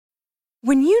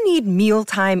When you need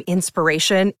mealtime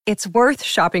inspiration, it's worth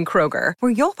shopping Kroger,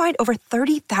 where you'll find over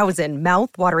 30,000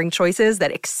 mouth-watering choices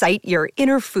that excite your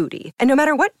inner foodie. And no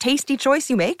matter what tasty choice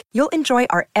you make, you'll enjoy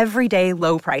our everyday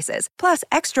low prices, plus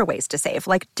extra ways to save,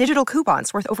 like digital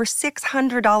coupons worth over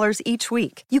 $600 each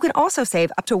week. You can also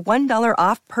save up to $1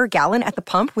 off per gallon at the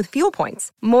pump with fuel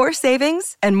points. More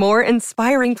savings and more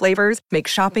inspiring flavors make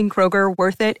shopping Kroger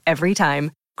worth it every time.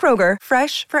 Kroger,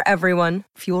 fresh for everyone.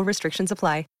 Fuel restrictions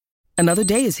apply. Another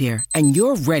day is here, and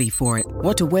you're ready for it.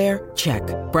 What to wear? Check.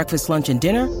 Breakfast, lunch, and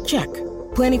dinner? Check.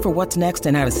 Planning for what's next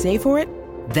and how to save for it?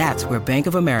 That's where Bank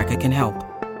of America can help.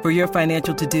 For your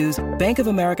financial to-dos, Bank of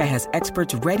America has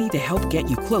experts ready to help get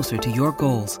you closer to your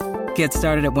goals. Get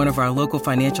started at one of our local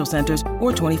financial centers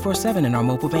or 24/7 in our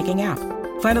mobile banking app.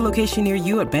 Find a location near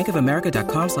you at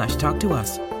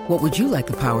bankofamerica.com/talktous. What would you like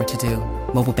the power to do?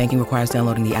 Mobile banking requires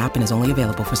downloading the app and is only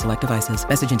available for select devices.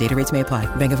 Message and data rates may apply.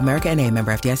 Bank of America N.A.,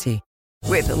 member FDIC.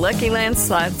 With the Lucky Land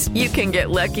Slots, you can get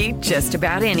lucky just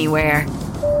about anywhere.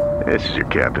 This is your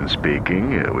captain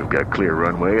speaking. We've got clear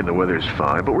runway and the weather's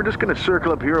fine, but we're just going to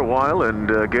circle up here a while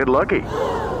and get lucky.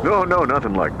 No,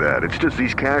 nothing like that. It's just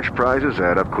these cash prizes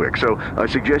add up quick. So I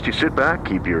suggest you sit back,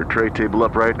 keep your tray table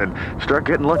upright, and start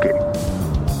getting lucky.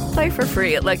 Play for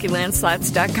free at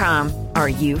LuckyLandSlots.com. Are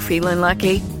you feeling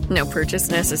lucky? No purchase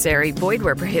necessary. Void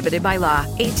where prohibited by law.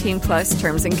 18+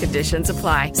 terms and conditions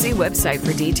apply. See website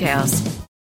for details.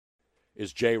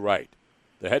 Is Jay Wright,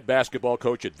 the head basketball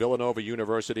coach at Villanova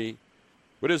University.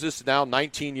 What is this now,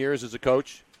 19 years as a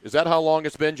coach? Is that how long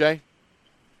it's been, Jay?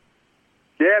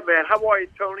 Yeah, man. How are you,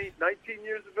 Tony? 19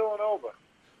 years at Villanova.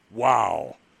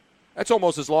 Wow. That's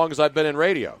almost as long as I've been in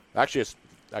radio. Actually, it's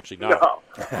not.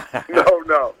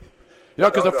 No. You know,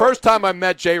 because the first time I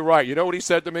met Jay Wright, you know what he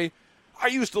said to me? I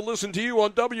used to listen to you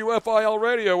on WFIL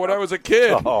radio when I was a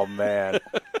kid. Oh, man.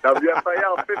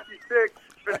 WFIL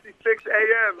 56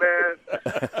 AM, man.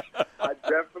 I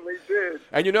definitely did.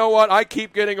 And you know what? I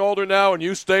keep getting older now, and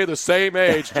you stay the same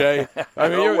age, Jay. I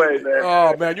mean, no way, man.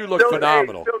 Oh, man, you look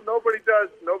phenomenal. Still, nobody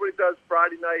does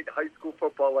Friday night high school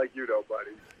football like you do,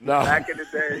 buddy. No. Back in the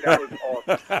day, that was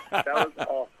awesome. That was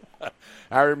awesome.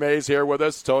 Harry Mays here with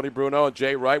us, Tony Bruno and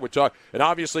Jay Wright. We're talking, and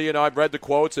obviously, you know, I've read the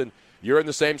quotes, and you're in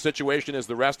the same situation as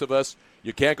the rest of us.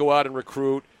 You can't go out and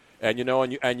recruit, and you know,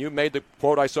 and you made the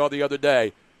quote I saw the other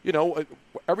day. You know,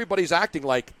 everybody's acting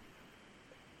like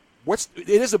it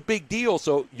is a big deal.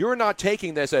 So you're not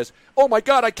taking this as, oh my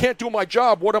God, I can't do my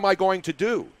job. What am I going to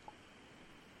do?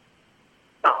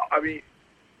 No, I mean,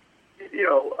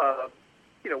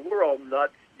 we're all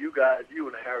nuts. You guys, you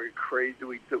and Harry, are crazy.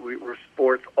 We're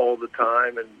sports all the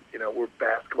time, and we're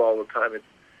basketball all the time.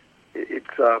 It's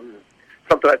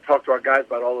something I talk to our guys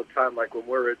about all the time. Like when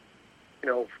we're at,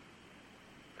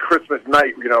 Christmas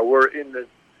night, we're in the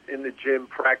gym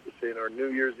practicing, or New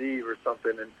Year's Eve or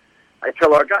something, and I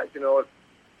tell our guys,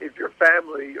 if your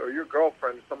family or your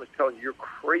girlfriend or someone's telling you you're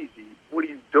crazy, what are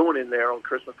you doing in there on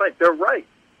Christmas night? They're right.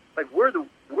 Like we're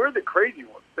the crazy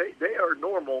ones. They are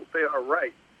normal. They are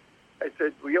right. I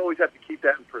said we always have to keep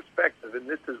that in perspective, and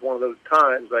this is one of those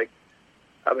times. Like,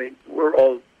 I mean, we're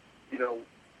all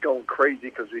going crazy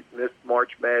because we missed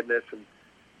March Madness and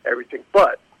everything.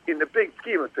 But in the big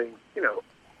scheme of things,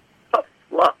 tough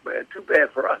luck, man. Too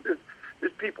bad for us.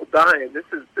 There's people dying. This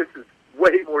is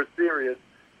way more serious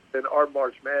than our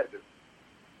March Madness.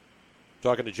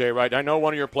 Talking to Jay Wright. I know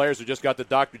one of your players who just got the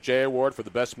Dr. J Award for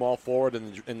the best small forward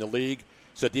in the league,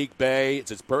 Sadiq Bey. It's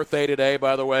his birthday today,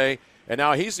 by the way. And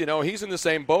now he's in the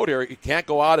same boat here. He can't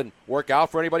go out and work out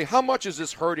for anybody. How much is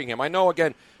this hurting him? I know,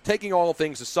 again, taking all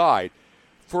things aside,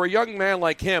 for a young man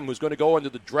like him who's going to go into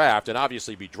the draft and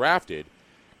obviously be drafted,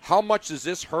 how much does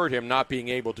this hurt him not being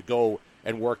able to go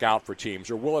and work out for teams,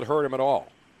 or will it hurt him at all?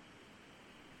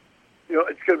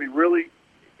 It's going to be really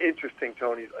interesting,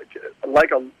 Tony.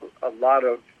 Like a lot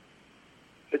of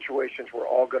situations we're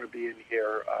all going to be in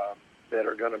here that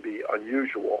are going to be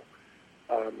unusual.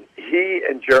 He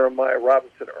and Jeremiah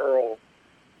Robinson Earl,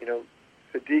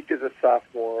 Sadiq is a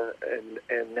sophomore,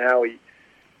 and now he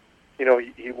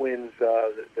wins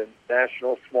the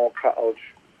national small college,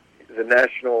 the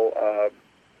national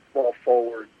small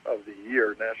forward of the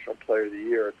year, national player of the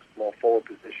year at the small forward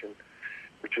position,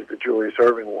 which is the Julius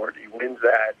Erving Award. He wins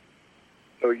that.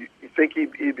 So you think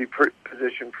he'd be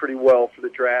positioned pretty well for the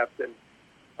draft, and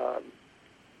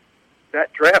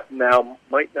that draft now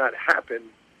might not happen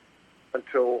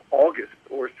until August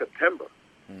or September,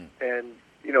 and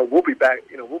we'll be back.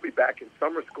 We'll be back in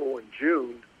summer school in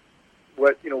June.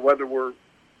 Whether we're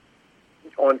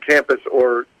on campus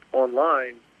or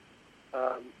online,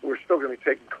 we're still going to be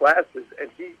taking classes, and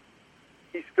he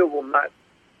still will not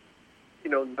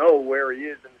know where he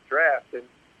is in the draft, and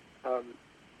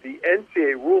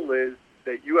NCAA rule is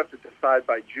that you have to decide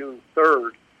by June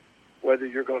 3rd whether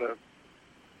you're going to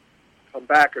come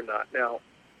back or not. Now,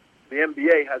 the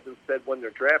NBA hasn't said when their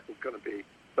draft is going to be,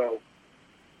 so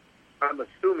I'm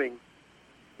assuming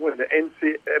when the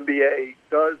NBA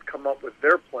does come up with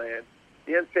their plan,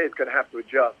 the NCAA is going to have to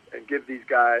adjust and give these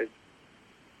guys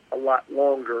a lot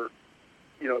longer,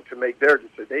 to make their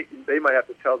decision. They might have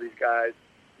to tell these guys,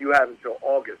 you have until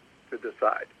August to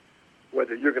decide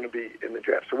whether you're going to be in the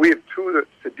draft. So we have two,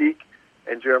 Sadiq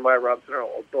and Jeremiah Robinson are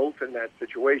both in that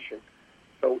situation.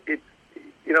 So it's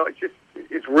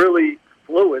really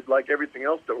fluid, like everything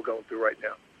else that we're going through right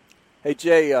now. Hey,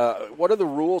 Jay, what are the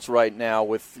rules right now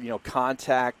with,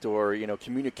 contact or,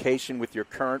 communication with your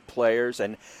current players,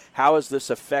 and how has this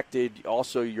affected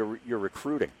also your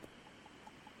recruiting?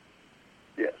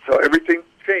 Yeah, so everything's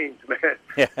changed, man.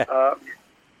 Yeah.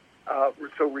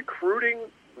 So recruiting,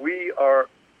 the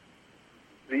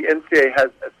NCAA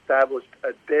has established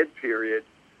a dead period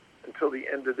until the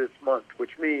end of this month,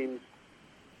 which means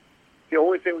the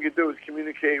only thing we can do is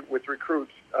communicate with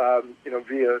recruits,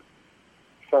 via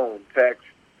phone, text,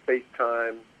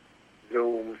 FaceTime,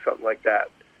 Zoom, something like that.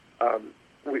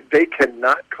 They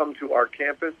cannot come to our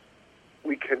campus.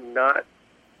 We cannot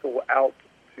go out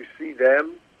to see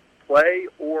them play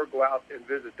or go out and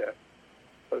visit them.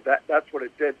 So that's what a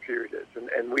dead period is,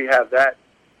 and we have that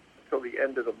until the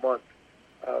end of the month.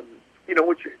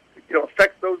 Which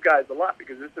affects those guys a lot,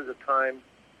 because this is a time,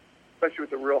 especially with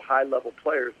the real high-level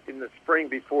players, in the spring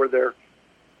before their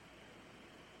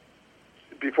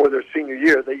senior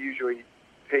year, they usually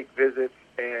take visits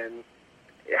and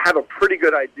have a pretty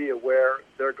good idea where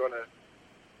they're going to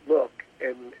look,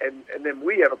 and then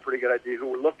we have a pretty good idea who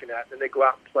we're looking at, and they go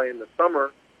out and play in the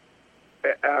summer,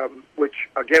 which,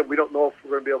 again, we don't know if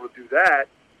we're going to be able to do that.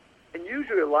 And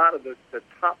usually a lot of the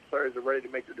top players are ready to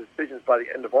make their decisions by the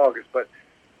end of August, but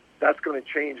that's going to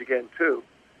change again, too.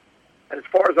 And as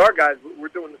far as our guys, we're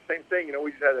doing the same thing.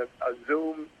 We just had a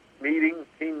Zoom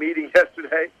team meeting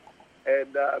yesterday,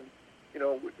 and,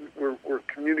 we're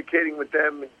communicating with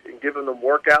them and giving them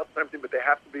workouts and everything, but they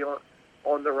have to be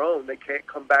on their own. They can't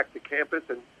come back to campus,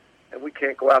 and we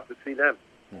can't go out to see them.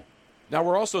 Now,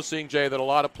 we're also seeing, Jay, that a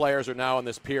lot of players are now in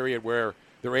this period where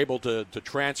they're able to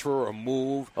transfer or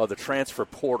move. Oh, the transfer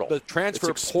portal. The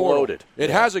transfer it's portal. Exploded. It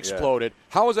has exploded. Yeah.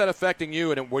 How is that affecting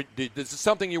you? And is this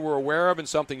something you were aware of and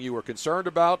something you were concerned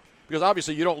about? Because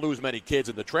obviously you don't lose many kids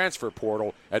in the transfer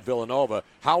portal at Villanova.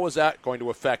 How is that going to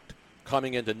affect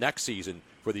coming into next season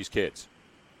for these kids?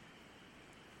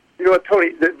 You know what,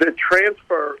 Tony? The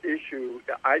transfer issue,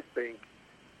 I think,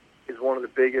 is one of the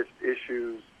biggest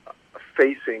issues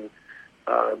facing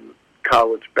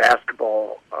college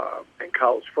basketball and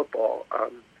college football.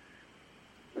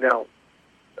 Now,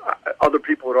 other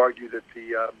people would argue that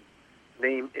the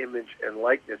name, image, and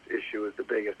likeness issue is the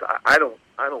biggest. I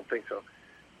don't think so.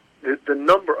 The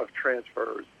number of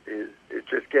transfers is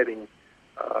just getting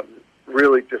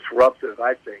really disruptive,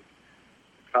 I think,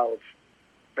 college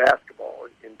basketball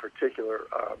in particular.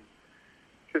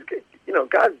 Because,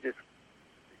 guys just,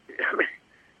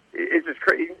 it's just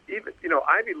crazy. Even,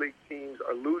 Ivy League teams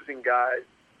are losing guys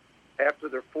after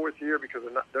their fourth year because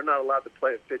they're not allowed to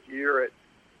play a fifth year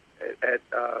at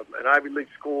an Ivy League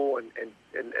school,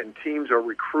 and teams are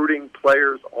recruiting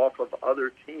players off of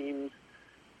other teams.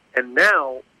 And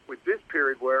now, with this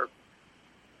period where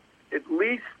at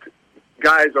least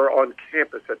guys are on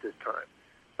campus at this time.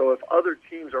 So if other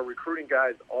teams are recruiting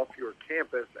guys off your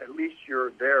campus, at least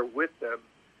you're there with them,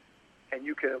 and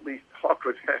you can at least talk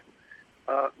with them.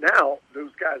 Now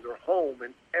those guys are home,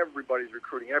 and everybody's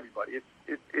recruiting everybody.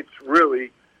 It's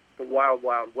really the wild,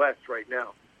 wild west right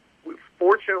now.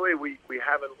 Fortunately, we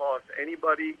haven't lost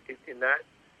anybody in that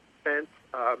sense.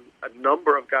 A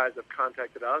number of guys have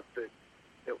contacted us that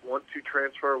want to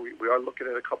transfer. We are looking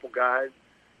at a couple guys.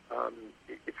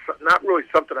 It's not really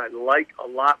something I like a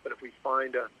lot, but if we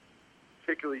find a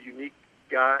particularly unique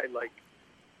guy like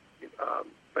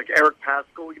Eric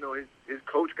Pascal, his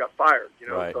coach got fired,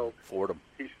 right. So Fordham.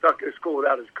 He's stuck at school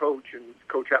without his coach, and his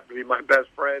coach happened to be my best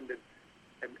friend,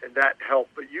 and that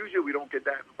helped. But usually we don't get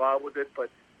that involved with it. But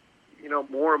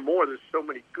more and more, there's so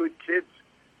many good kids,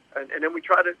 and then we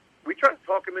try to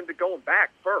talk them into going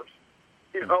back first,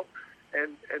 and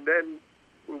then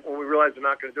when we realize they're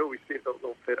not going to do it, we see if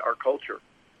they'll fit our culture.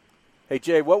 Hey,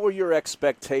 Jay, what were your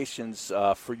expectations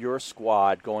for your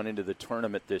squad going into the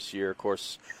tournament this year? Of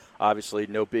course, obviously,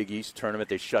 no Big East tournament.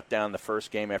 They shut down the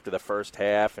first game after the first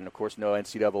half, and, of course, no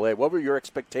NCAA. What were your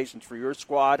expectations for your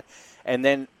squad? And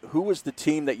then who was the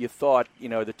team that you thought,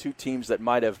 the two teams that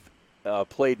might have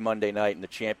played Monday night in the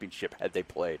championship had they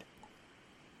played?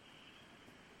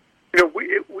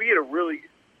 We had a really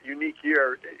unique unique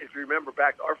year. If you remember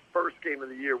back, our first game of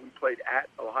the year, we played at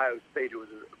Ohio State. It was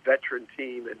a veteran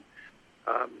team, and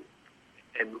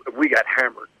we got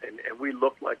hammered, and we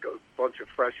looked like a bunch of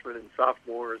freshmen and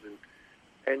sophomores,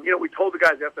 and we told the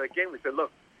guys after that game, we said,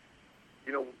 look,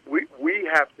 we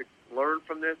have to learn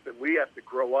from this, and we have to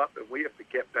grow up, and we have to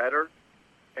get better,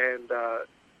 and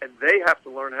they have to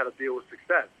learn how to deal with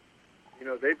success.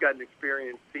 They've got an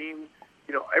experienced team.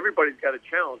 Everybody's got a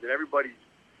challenge, and everybody's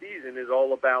season is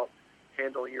all about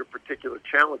handling your particular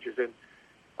challenges. And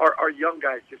our young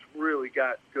guys just really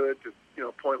got good to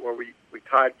a point where we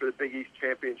tied for the Big East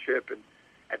championship. And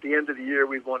at the end of the year,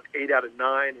 we won 8 out of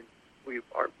 9, and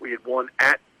we had won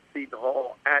at Seton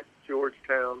Hall, at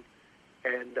Georgetown,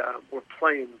 and we're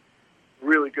playing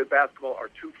really good basketball. Our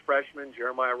 2 freshmen,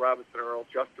 Jeremiah Robinson Earl,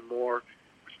 Justin Moore,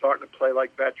 were starting to play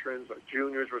like veterans. Our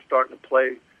juniors were starting to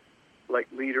play like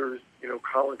leaders.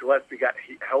 Colin Gillespie got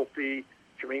healthy.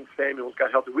 Jermaine Samuels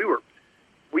got healthy.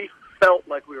 We felt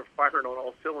like we were firing on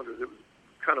all cylinders. It was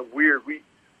kind of weird. We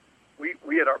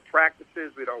had our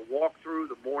practices. We had our walkthrough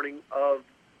the morning of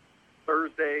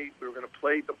Thursday. We were going to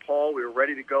play DePaul. We were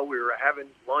ready to go. We were having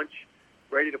lunch,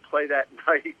 ready to play that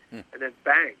night, and then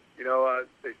bang!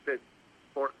 They said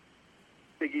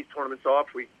Big East tournament's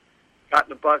off. We got in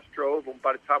the bus, drove, and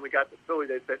by the time we got to Philly,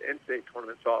 they said NCAA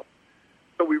tournament's off.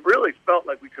 So we really felt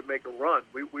like we could make a run.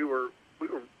 We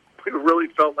really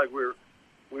felt like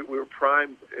we were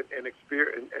primed and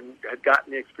experienced and had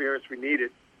gotten the experience we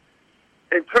needed.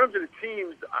 In terms of the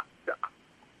teams,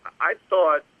 I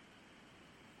thought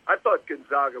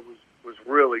Gonzaga was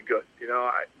really good.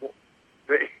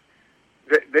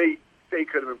 They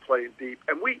could have been playing deep,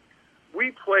 and we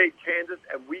played Kansas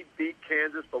and we beat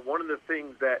Kansas. But one of the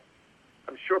things that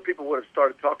I'm sure people would have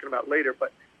started talking about later,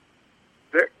 but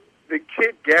the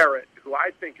kid Garrett, who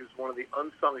I think is one of the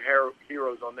unsung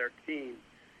heroes on their team,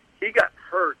 he got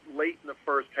hurt late in the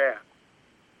first half,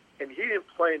 and he didn't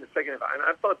play in the second half. And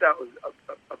I thought that was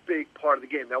a big part of the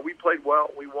game. Now, we played well,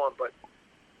 we won, but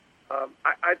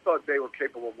I thought they were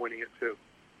capable of winning it too.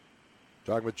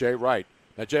 Talking with Jay Wright.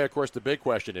 Now, Jay, of course, the big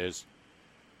question is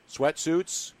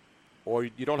sweatsuits, or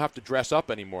you don't have to dress up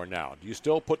anymore now. Do you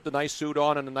still put the nice suit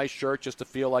on and a nice shirt just to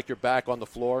feel like you're back on the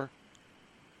floor?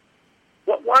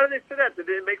 Why did they say that? Did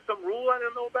they make some rule I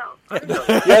don't know about?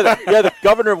 The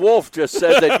Governor Wolf just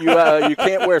said that you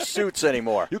can't wear suits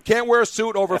anymore. You can't wear a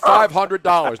suit over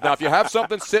 $500. Now, if you have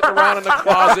something sitting around in the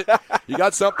closet, you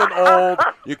got something old,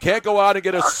 you can't go out and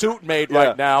get a suit made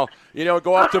right now.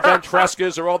 Go up to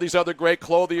Ventresca's or all these other great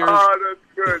clothiers. Oh,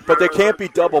 that's good. But they can't be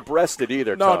double-breasted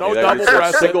either, No, Tony. no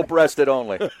double-breasted. Single-breasted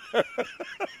only.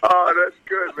 Oh, that's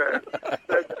good, man.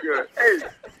 That's good. Hey,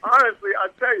 honestly,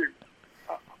 I'll tell you,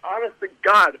 honest to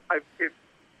God, if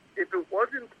it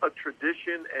wasn't a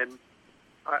tradition and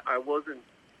I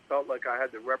felt like I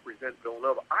had to represent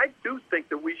Villanova, I do think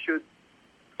that we should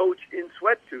coach in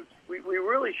sweatsuits. We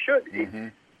really should. Mm-hmm.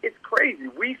 It's crazy.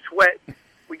 We sweat.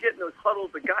 We get in those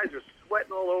huddles. The guys are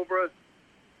sweating all over us,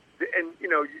 and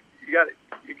you're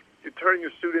turning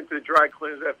your suit into the dry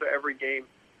cleaners after every game.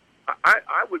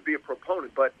 I would be a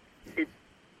proponent, but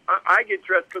I get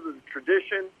dressed because of the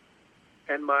tradition.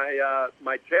 And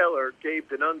my tailor, Gabe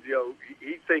D'Annunzio,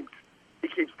 he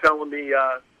keeps telling me,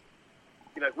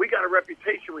 we got a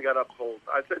reputation we got to uphold.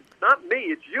 I said, not me,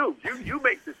 it's you. You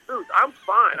make the suits. I'm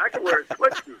fine. I can wear a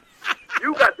sweatsuit.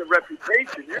 You got the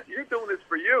reputation. You're doing this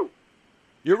for you.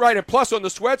 You're right, and plus on the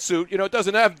sweatsuit, it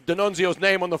doesn't have D'Annunzio's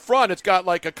name on the front. It's got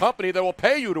like a company that will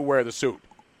pay you to wear the suit.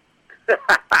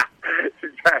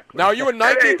 Exactly. Now, are you a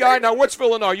Nike guy? Now, what's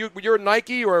Villanova? You're a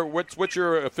Nike, or what's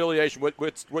your affiliation?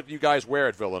 What you guys wear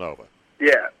at Villanova?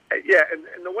 Yeah, and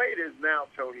the way it is now,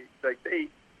 Tony, like they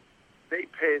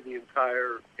pay the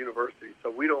entire university, so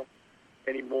we don't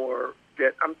anymore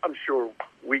get. I'm sure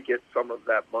we get some of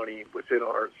that money within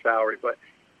our salary, but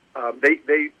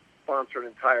they sponsor an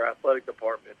entire athletic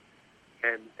department,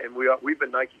 and we've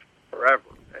been Nike forever,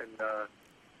 and.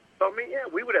 So, I mean,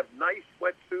 we would have nice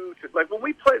sweatsuits. Like when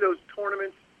we play those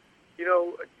tournaments,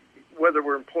 whether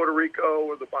we're in Puerto Rico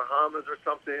or the Bahamas or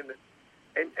something,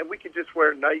 and we could just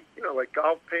wear nice, like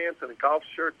golf pants and a golf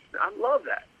shirt. I love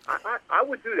that. I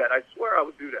would do that. I swear I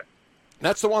would do that.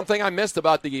 That's the one thing I missed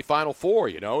about the Final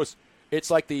Four, It's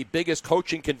like the biggest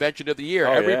coaching convention of the year.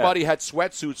 Everybody had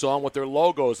sweatsuits on with their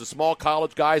logos. The small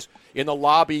college guys in the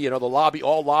lobby, the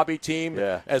all-lobby team,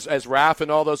 as Raph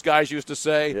and all those guys used to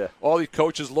say. Yeah. All these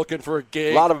coaches looking for a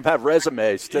gig. A lot of them have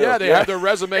resumes, too. Yeah, they have their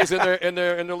resumes in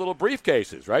their little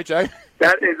briefcases, right, Jay?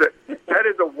 That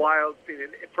is a wild scene.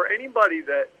 And for anybody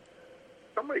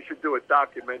somebody should do a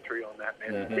documentary on that,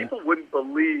 man. Mm-hmm. People wouldn't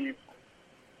believe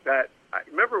that. I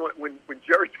remember when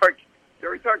Jerry started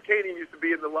Jerry Tarkanian used to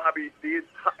be in the lobby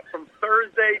from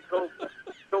Thursday till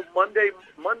Monday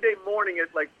morning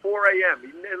at like 4 a.m.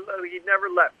 He never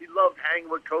left. He loved hanging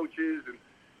with coaches and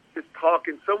just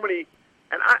talking. So many,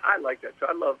 and I like that. So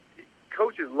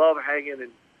coaches love hanging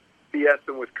and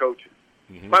BSing with coaches.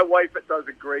 Mm-hmm. My wife does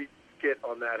a great skit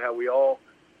on that. How we all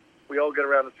get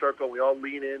around the circle, and we all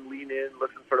lean in,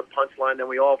 listen for the punchline, then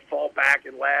we all fall back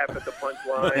and laugh at the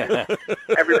punchline.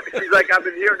 She's like, I've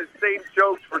been hearing the same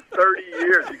jokes for 30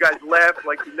 years. You guys laugh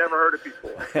like you never heard it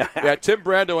before. Yeah, Tim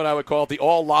Brando and I would call it the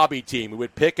all-lobby team. We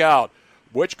would pick out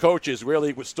which coaches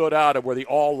really stood out and were the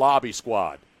all-lobby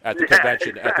squad at the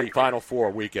convention, exactly. At the Final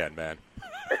Four weekend, man.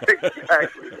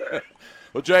 Exactly, man.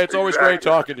 Well, Jay, it's always great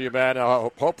talking to you, man.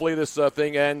 Hopefully this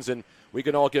thing ends and we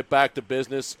can all get back to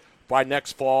business by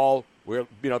next fall. We're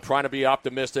trying to be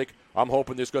optimistic. I'm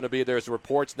hoping there's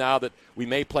reports now that we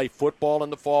may play football in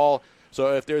the fall.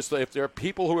 So if there are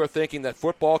people who are thinking that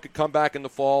football could come back in the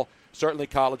fall, certainly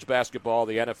college basketball,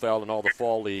 the NFL, and all the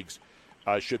fall leagues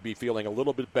should be feeling a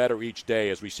little bit better each day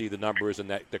as we see the numbers and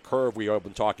the curve we have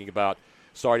been talking about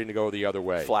starting to go the other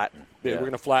way. Flatten. Yeah. We're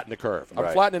going to flatten the curve.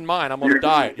 I'm flattening mine. I'm on a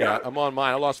diet. Yeah, I'm on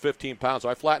mine. I lost 15 pounds, so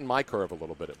I flattened my curve a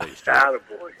little bit at least.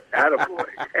 Attaboy.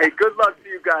 Hey, good luck to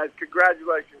you guys.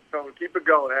 Congratulations, Tony. Keep it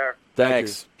going, Harry.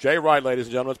 Thanks. Jay Wright, ladies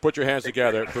and gentlemen. Let's put your hands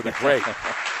together for the great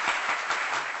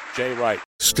Jay Wright.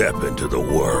 Step into the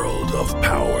world of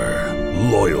power,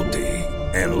 loyalty,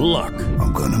 and luck.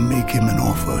 I'm going to make him an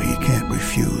offer he can't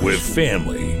refuse. With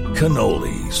family,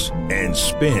 cannolis, and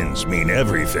spins mean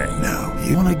everything. Now,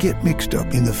 you want to get mixed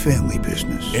up in the family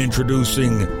business.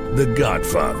 Introducing The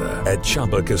Godfather at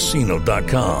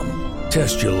ChumbaCasino.com.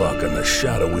 Test your luck in the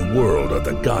shadowy world of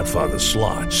The Godfather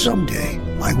slot. Someday,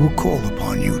 I will call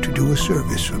upon you to do a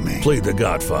service for me. Play The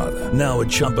Godfather now at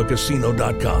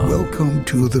ChumbaCasino.com. Welcome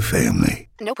to the family.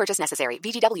 No purchase necessary.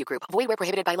 VGW Group. Void where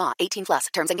prohibited by law.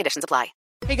 18+. Terms and conditions apply.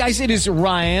 Hey, guys, it is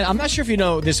Ryan. I'm not sure if you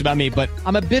know this about me, but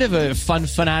I'm a bit of a fun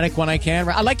fanatic when I can.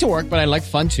 I like to work, but I like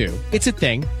fun, too. It's a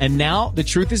thing. And now the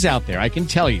truth is out there. I can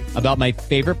tell you about my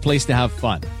favorite place to have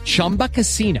fun. Chumba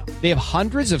Casino. They have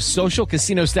hundreds of social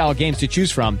casino-style games to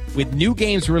choose from with new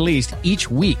games released each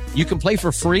week. You can play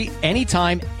for free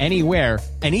anytime, anywhere,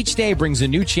 and each day brings a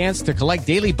new chance to collect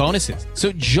daily bonuses.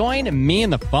 So join me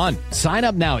in the fun. Sign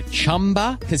up now at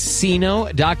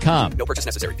ChumbaCasino.com. No purchase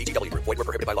necessary. VGW Group. Void where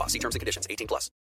prohibited by law. See terms and conditions. 18+.